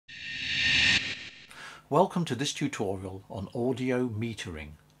Welcome to this tutorial on audio metering.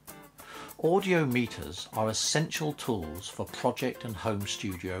 Audio meters are essential tools for project and home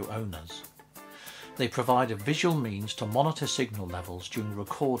studio owners. They provide a visual means to monitor signal levels during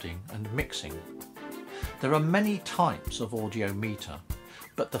recording and mixing. There are many types of audio meter,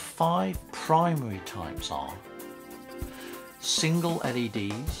 but the 5 primary types are single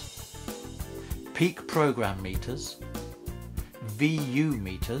LEDs, peak program meters, VU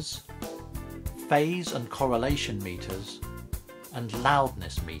meters, phase and correlation meters, and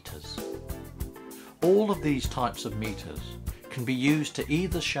loudness meters. All of these types of meters can be used to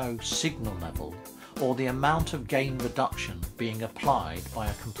either show signal level or the amount of gain reduction being applied by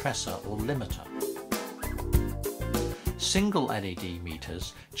a compressor or limiter. Single LED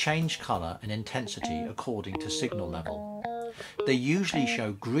meters change colour and intensity according to signal level. They usually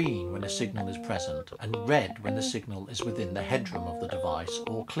show green when a signal is present and red when the signal is within the headroom of the device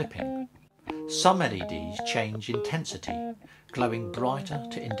or clipping. Some LEDs change intensity, glowing brighter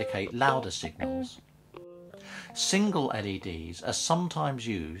to indicate louder signals. Single LEDs are sometimes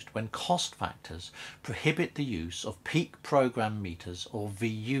used when cost factors prohibit the use of peak program meters or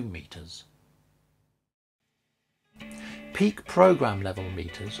VU meters. Peak program level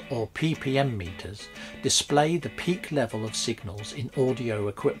meters or PPM meters display the peak level of signals in audio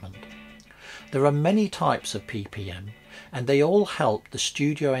equipment. There are many types of PPM, and they all help the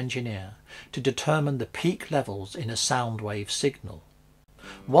studio engineer to determine the peak levels in a sound wave signal.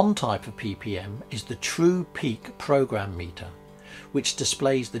 One type of PPM is the true peak program meter, which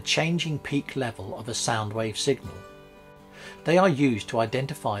displays the changing peak level of a sound wave signal. They are used to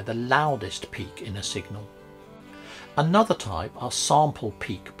identify the loudest peak in a signal. Another type are sample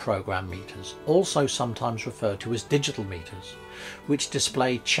peak program meters, also sometimes referred to as digital meters, which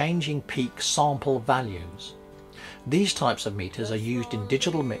display changing peak sample values. These types of meters are used in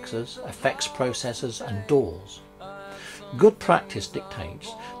digital mixers, effects processors and DAWs. Good practice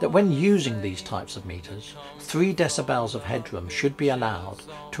dictates that when using these types of meters, 3 decibels of headroom should be allowed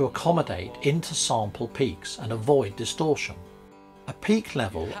to accommodate inter-sample peaks and avoid distortion. A peak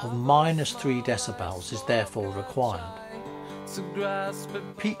level of -3 decibels is therefore required.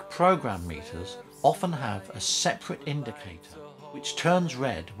 Peak program meters often have a separate indicator which turns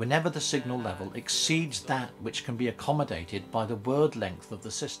red whenever the signal level exceeds that which can be accommodated by the word length of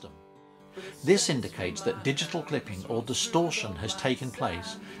the system. This indicates that digital clipping or distortion has taken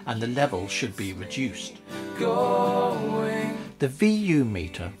place and the level should be reduced. The VU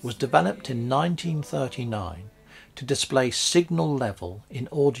meter was developed in 1939 to display signal level in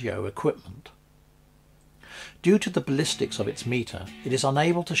audio equipment. Due to the ballistics of its meter, it is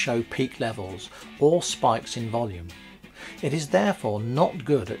unable to show peak levels or spikes in volume. It is therefore not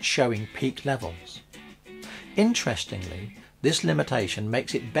good at showing peak levels. Interestingly, this limitation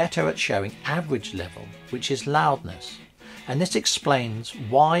makes it better at showing average level, which is loudness, and this explains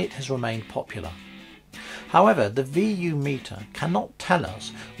why it has remained popular. However, the VU meter cannot tell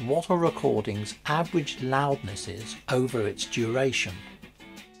us what a recording's average loudness is over its duration.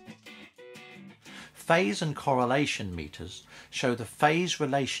 Phase and correlation meters show the phase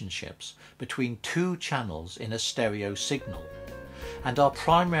relationships between 2 channels in a stereo signal and are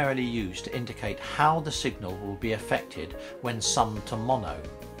primarily used to indicate how the signal will be affected when summed to mono.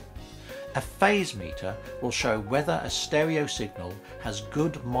 A phase meter will show whether a stereo signal has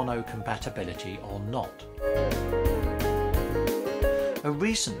good mono compatibility or not. A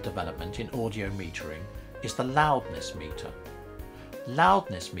recent development in audio metering is the loudness meter.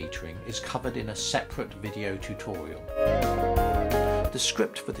 Loudness metering is covered in a separate video tutorial. The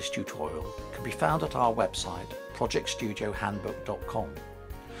script for this tutorial can be found at our website projectstudiohandbook.com.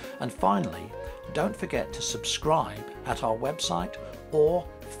 And finally, don't forget to subscribe at our website or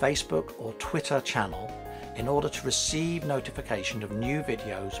Facebook or Twitter channel in order to receive notification of new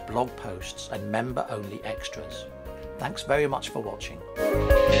videos, blog posts and member-only extras. Thanks very much for watching.